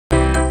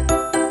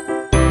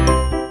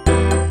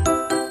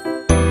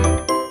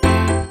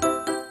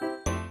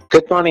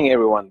Good morning,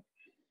 everyone.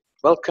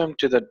 Welcome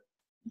to the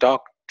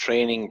Doc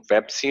Training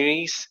web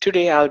series.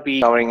 Today, I'll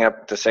be covering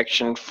up the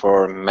section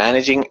for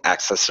managing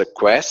access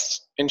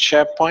requests in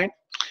SharePoint.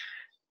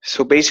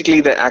 So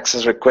basically, the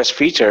access request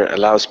feature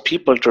allows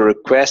people to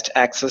request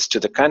access to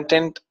the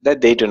content that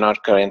they do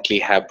not currently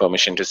have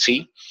permission to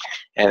see.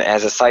 And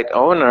as a site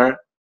owner,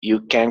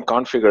 you can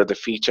configure the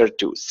feature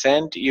to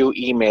send you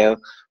email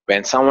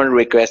when someone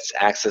requests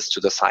access to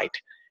the site.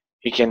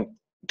 You can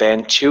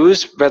then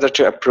choose whether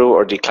to approve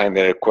or decline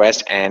the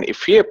request, and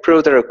if you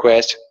approve the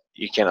request,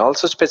 you can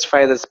also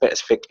specify the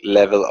specific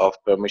level of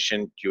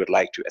permission you would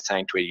like to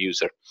assign to a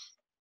user.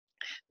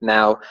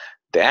 Now,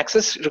 the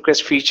access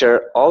request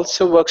feature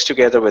also works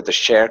together with the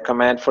share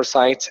command for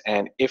sites,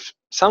 and if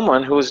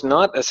someone who is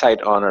not a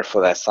site owner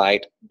for that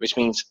site, which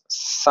means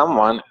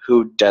someone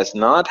who does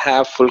not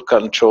have full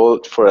control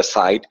for a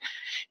site,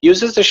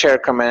 uses the share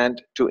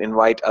command to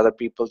invite other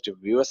people to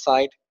view a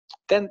site,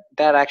 then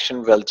that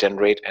action will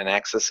generate an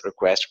access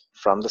request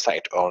from the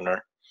site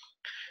owner.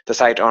 The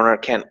site owner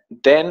can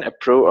then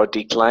approve or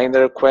decline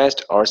the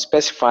request or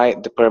specify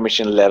the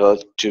permission level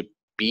to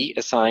be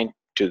assigned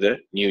to the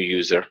new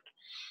user.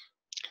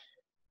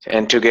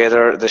 And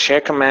together, the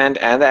share command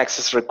and the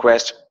access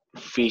request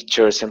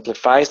feature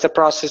simplifies the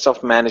process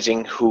of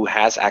managing who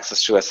has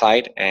access to a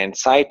site, and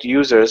site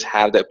users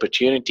have the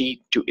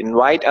opportunity to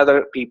invite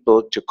other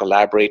people to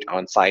collaborate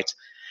on sites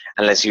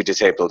unless you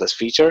disable this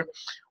feature,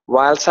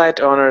 while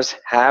site owners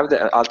have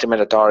the ultimate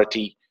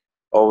authority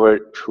over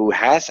who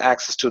has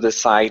access to the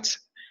sites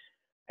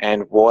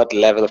and what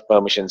level of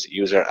permissions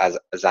user has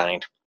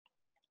assigned.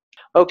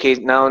 Okay,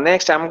 now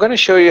next I'm going to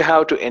show you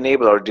how to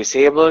enable or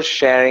disable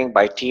sharing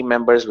by team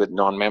members with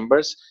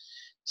non-members.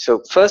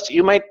 So first,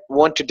 you might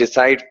want to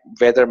decide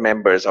whether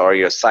members of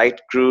your site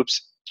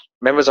groups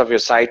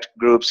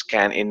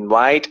can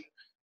invite.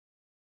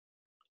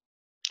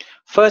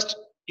 First,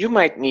 you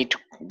might need to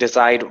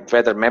decide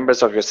whether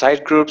members of your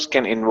site groups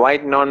can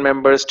invite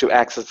non-members to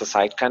access the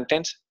site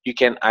contents. You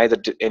can either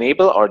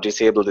enable or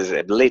disable this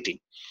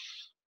ability.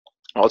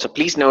 Also,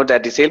 please note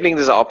that disabling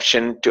this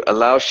option to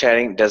allow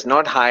sharing does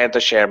not hide the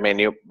share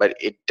menu, but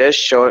it does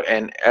show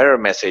an error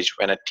message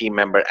when a team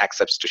member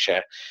accepts to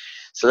share.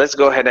 So let's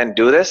go ahead and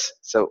do this.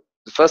 So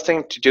the first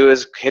thing to do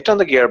is hit on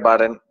the gear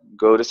button,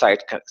 go to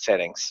site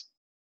settings.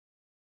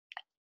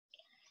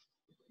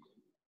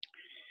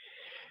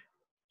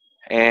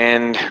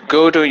 And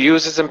go to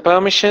users and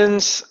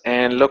permissions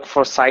and look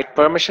for site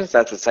permissions.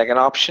 That's the second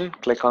option.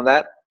 Click on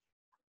that.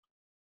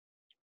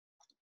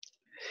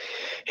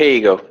 Here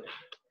you go.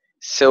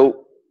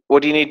 So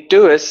what you need to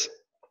do is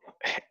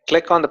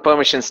click on the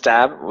permissions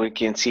tab we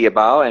can see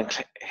above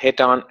and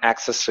hit on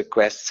access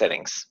request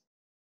settings.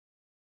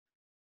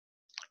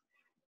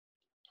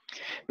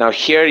 Now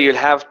here you'll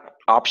have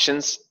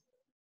options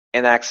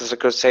in the access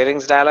request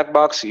settings dialog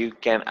box. You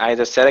can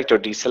either select or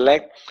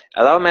deselect.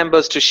 Allow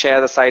members to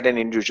share the site in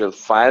individual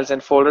files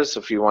and folders.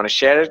 So if you want to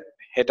share it,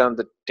 hit on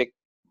the tick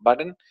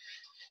button.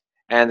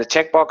 And the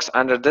checkbox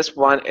under this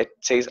one, it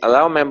says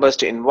allow members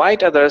to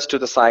invite others to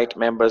the site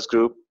members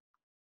group.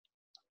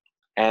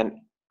 And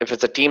if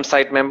it's a team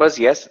site members,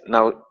 yes.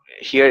 Now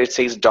here it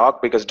says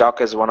doc because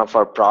doc is one of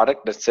our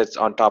product that sits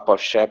on top of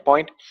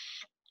SharePoint.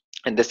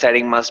 And the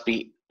setting must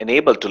be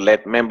enabled to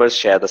let members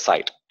share the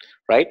site,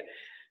 right?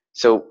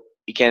 So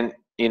you can,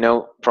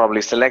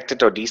 probably select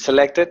it or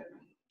deselect it.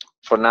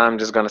 For now, I'm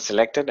just going to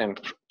select it and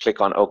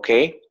click on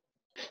OK.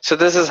 So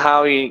this is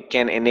how you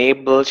can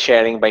enable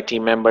sharing by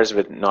team members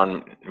with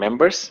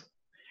non-members.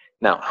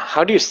 Now,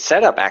 how do you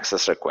set up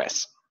access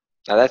requests?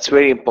 Now that's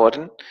very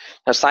important.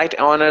 Now site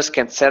owners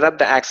can set up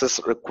the access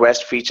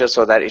request feature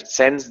so that it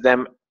sends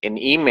them an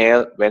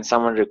email when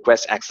someone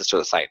requests access to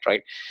the site,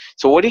 right?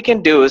 So what you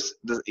can do is,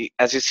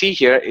 as you see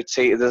here, this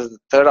is the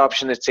third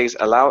option. It says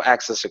allow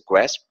access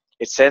request.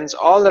 It sends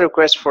all the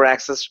requests for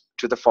access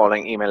to the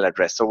following email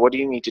address. So what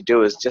you need to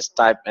do is just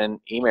type an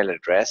email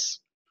address,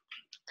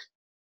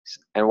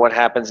 and what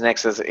happens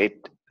next is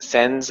it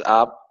sends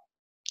up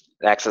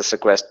the access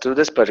request to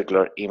this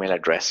particular email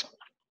address.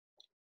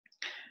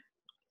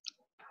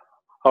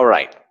 All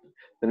right,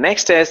 the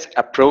next is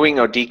approving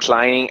or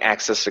declining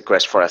access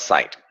request for a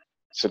site.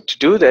 So to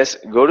do this,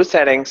 go to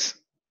settings,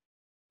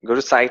 go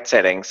to site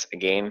settings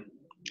again,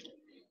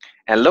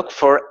 and look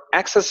for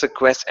access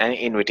requests and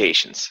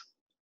invitations.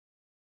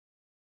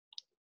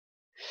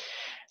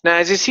 Now,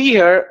 as you see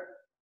here,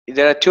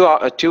 there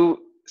are two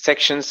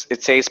sections.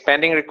 It says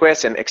pending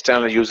requests and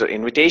external user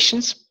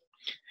invitations.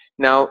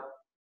 Now,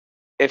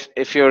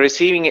 if you're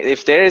receiving it,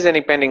 if there is any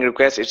pending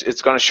request,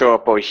 it's going to show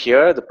up over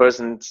here, the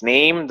person's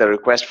name, the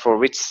request for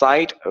which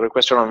site,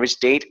 requested on which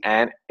date,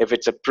 and if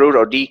it's approved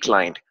or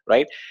declined,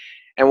 right?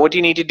 And what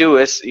you need to do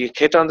is you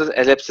hit on the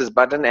ellipsis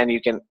button and you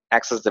can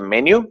access the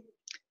menu,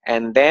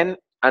 and then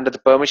under the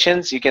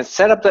permissions, you can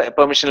set up the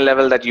permission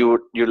level that you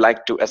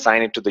like to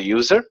assign it to the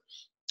user,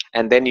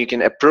 and then you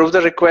can approve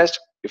the request.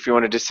 If you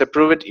want to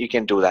disapprove it, you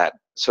can do that.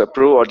 So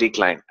approve or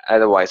decline,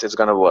 otherwise it's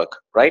going to work,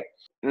 right?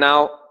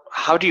 Now,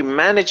 how do you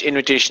manage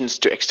invitations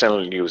to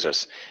external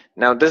users?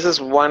 Now, this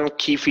is one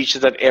key feature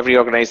that every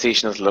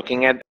organization is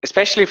looking at,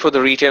 especially for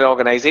the retail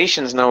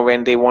organizations now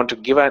when they want to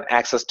give out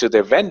access to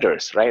their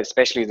vendors, right?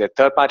 Especially the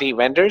third-party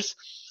vendors.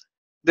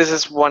 This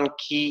is one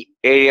key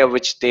area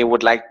which they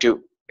would like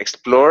to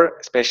explore,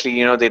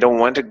 especially, they don't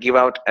want to give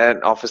out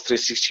an Office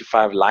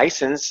 365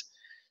 license.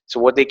 So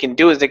what they can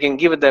do is they can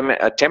give them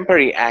a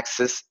temporary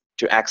access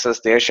to access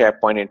their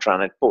SharePoint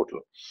intranet portal.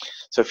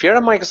 So if you're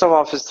a Microsoft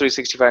Office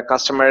 365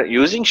 customer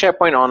using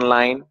SharePoint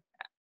Online,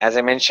 as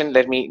I mentioned,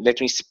 let me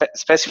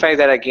specify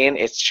that again.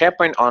 It's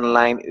SharePoint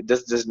Online.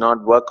 This does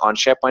not work on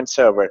SharePoint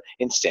Server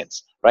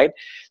instance, right?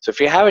 So if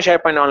you have a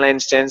SharePoint Online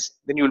instance,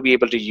 then you will be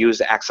able to use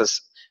the access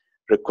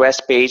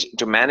request page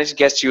to manage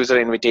guest user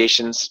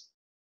invitations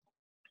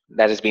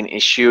that has been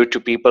issued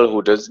to people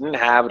who doesn't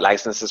have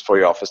licenses for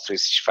your Office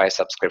 365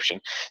 subscription.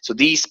 So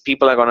these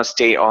people are going to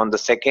stay on the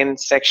second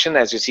section,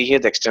 as you see here,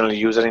 the external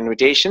user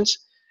invitations.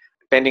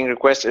 Pending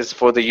request is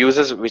for the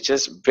users which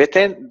is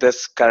within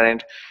this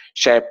current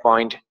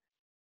SharePoint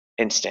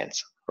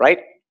instance, right?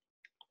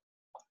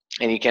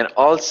 And you can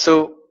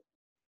also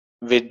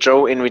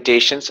withdraw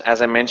invitations,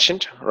 as I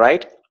mentioned,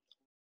 right?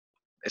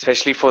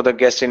 Especially for the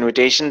guest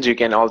invitations, you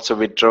can also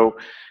withdraw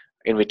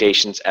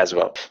invitations as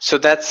well. So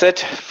that's it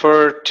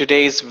for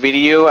today's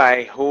video.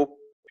 I hope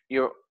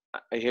you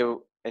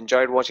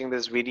enjoyed watching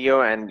this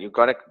video and you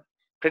got a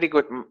pretty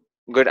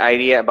good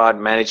idea about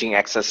managing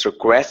access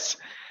requests.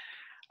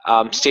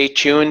 Stay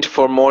tuned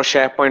for more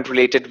SharePoint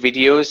related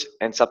videos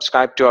and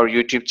subscribe to our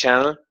YouTube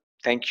channel.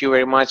 Thank you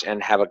very much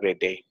and have a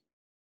great day.